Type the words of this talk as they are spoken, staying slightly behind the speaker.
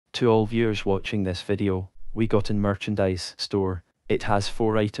to all viewers watching this video. We got in merchandise store. It has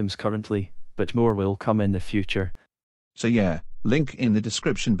 4 items currently, but more will come in the future. So yeah, link in the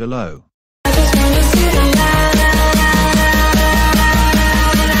description below. I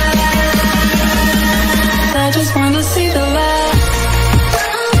just wanna see the light.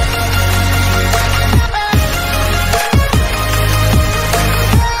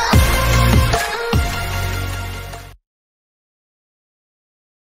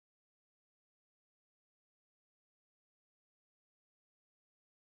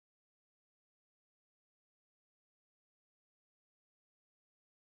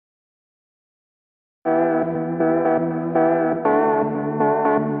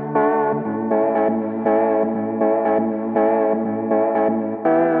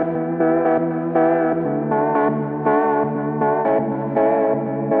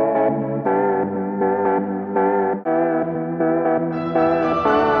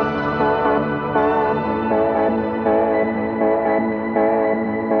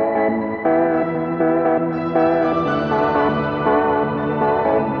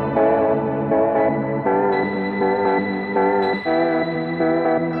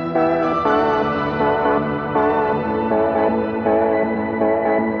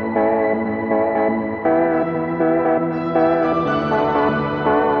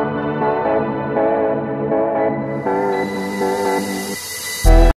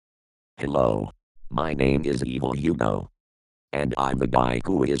 Hello. My name is Evil Hugo. And I'm the guy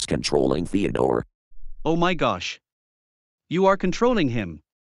who is controlling Theodore. Oh my gosh. You are controlling him.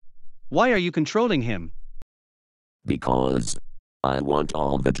 Why are you controlling him? Because I want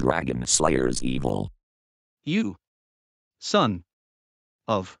all the dragon slayers evil. You. Son.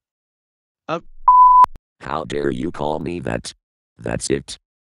 Of. How dare you call me that? That's it.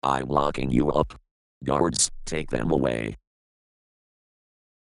 I'm locking you up. Guards, take them away.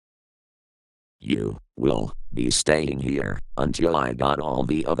 You will be staying here until I got all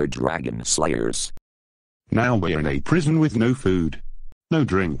the other dragon slayers. Now we're in a prison with no food, no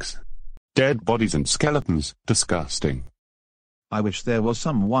drinks, dead bodies and skeletons. Disgusting. I wish there was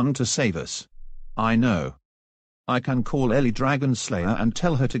someone to save us. I know. I can call Ellie Dragon Slayer and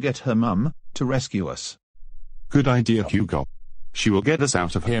tell her to get her mum to rescue us. Good idea, Hugo. She will get us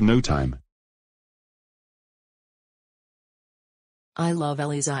out of here in no time. I love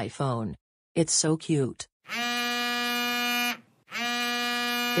Ellie's iPhone. It's so cute. It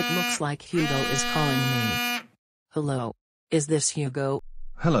looks like Hugo is calling me. Hello. Is this Hugo?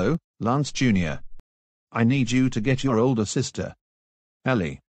 Hello, Lance Jr. I need you to get your older sister,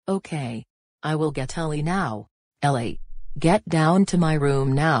 Ellie. Okay. I will get Ellie now. Ellie, get down to my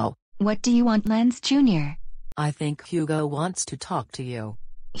room now. What do you want, Lance Jr.? I think Hugo wants to talk to you.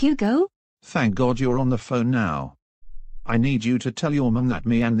 Hugo? Thank God you're on the phone now. I need you to tell your mum that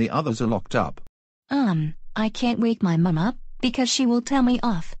me and the others are locked up. I can't wake my mum up, because she will tell me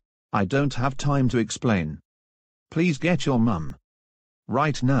off. I don't have time to explain. Please get your mum.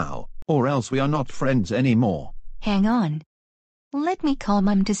 Right now, or else we are not friends anymore. Hang on. Let me call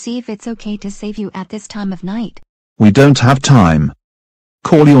Mum to see if it's okay to save you at this time of night. We don't have time.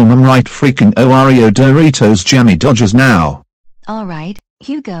 Call your mum right freaking Oreo Doritos Jammy Dodgers now. Alright,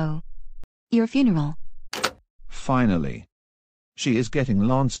 Hugo. Your funeral. Finally. She is getting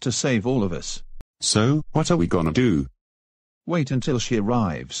Lance to save all of us. So, what are we gonna do? Wait until she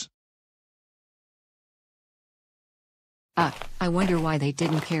arrives. I wonder why they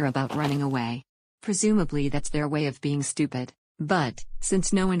didn't care about running away. Presumably that's their way of being stupid. But,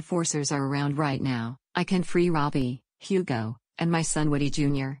 since no enforcers are around right now, I can free Robbie, Hugo, and my son Woody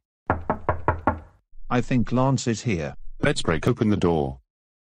Jr. I think Lance is here. Let's break open the door.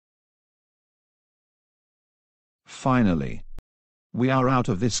 Finally. We are out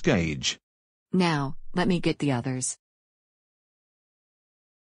of this cage. Now, let me get the others.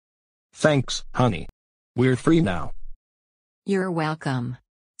 Thanks, honey. We're free now. You're welcome.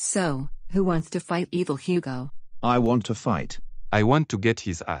 So, who wants to fight evil Hugo? I want to fight. I want to get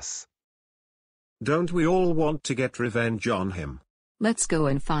his ass. Don't we all want to get revenge on him? Let's go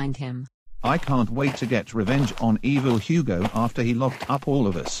and find him. I can't wait to get revenge on evil Hugo after he locked up all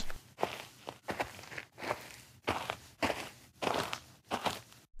of us.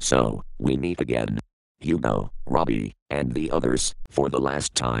 So, we meet again. Hugo, Robbie, and the others, for the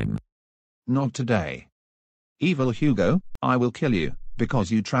last time. Not today. Evil Hugo, I will kill you,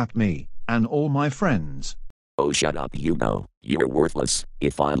 because you trapped me, and all my friends. Oh, shut up, Hugo. You're worthless.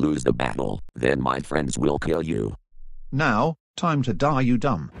 If I lose the battle, then my friends will kill you. Now, time to die, you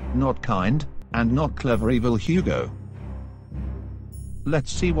dumb, not kind, and not clever evil Hugo.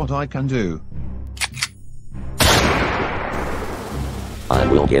 Let's see what I can do. I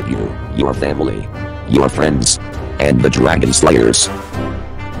will get you, your family, your friends, and the Dragon Slayers.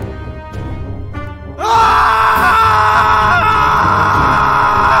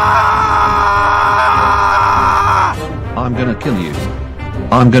 I'm gonna kill you.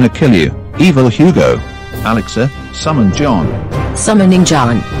 I'm gonna kill you, evil Hugo. Alexa, summon John. Summoning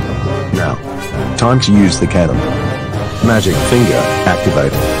John. Now. Time to use the cannon. Magic finger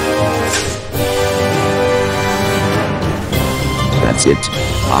activated. That's it.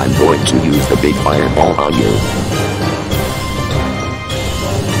 I'm going to use the big fireball on you.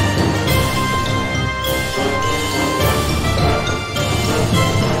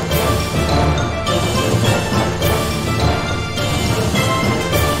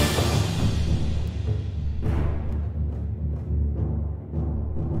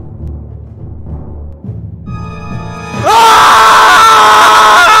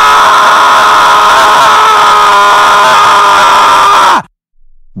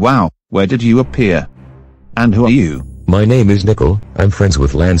 Wow, where did you appear? And who are you? My name is Nickel, I'm friends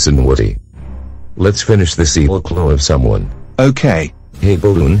with Lance and Woody. Let's finish this evil clone of someone. Okay. Hey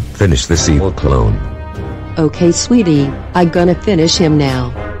Balloon, finish this evil clone. Okay sweetie, I gonna finish him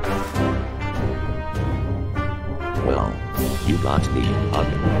now. Well, you got me,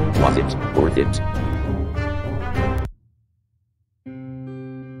 was it worth it?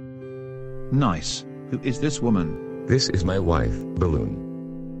 Nice. Who is this woman? This is my wife, Balloon.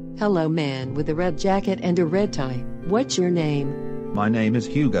 Hello man with a red jacket and a red tie, what's your name? My name is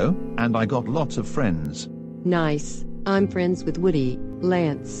Hugo, and I got lots of friends. Nice, I'm friends with Woody,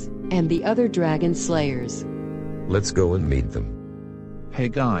 Lance, and the other Dragon Slayers. Let's go and meet them. Hey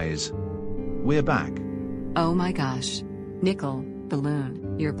guys. We're back. Oh my gosh. Nickel,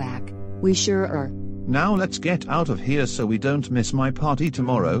 Balloon, you're back. We sure are. Now let's get out of here so we don't miss my party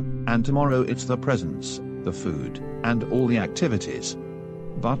tomorrow, and tomorrow it's the presents, the food, and all the activities.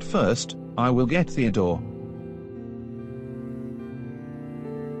 But first, I will get Theodore.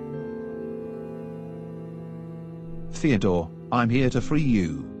 Theodore, I'm here to free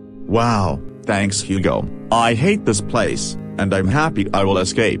you. Wow, thanks Hugo. I hate this place, and I'm happy I will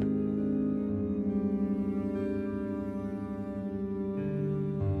escape.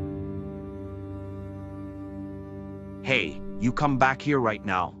 Hey, you come back here right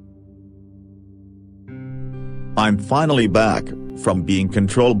now. I'm finally back from being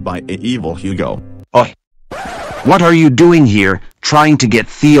controlled by a evil Hugo. Oi! What are you doing here, trying to get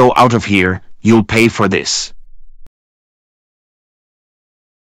Theo out of here? You'll pay for this.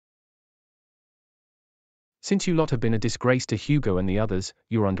 Since you lot have been a disgrace to Hugo and the others,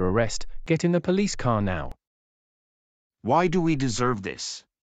 you're under arrest. Get in the police car now. Why do we deserve this?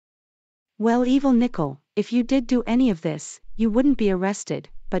 Well, evil Nickel, if you did do any of this, you wouldn't be arrested,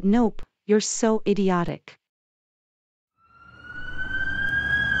 but nope, you're so idiotic.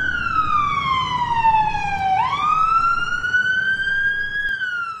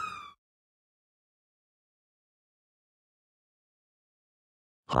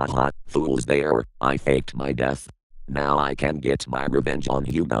 Haha, fools there, I faked my death. Now I can get my revenge on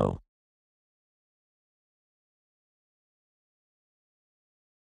Hugo.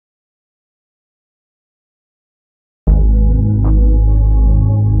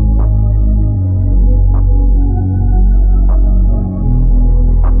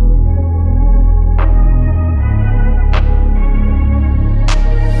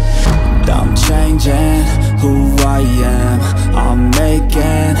 I'm changing who I am. I'm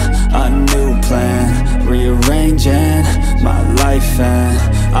making a new plan, rearranging my life, and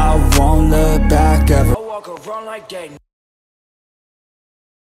I won't look back ever. I walk around like that.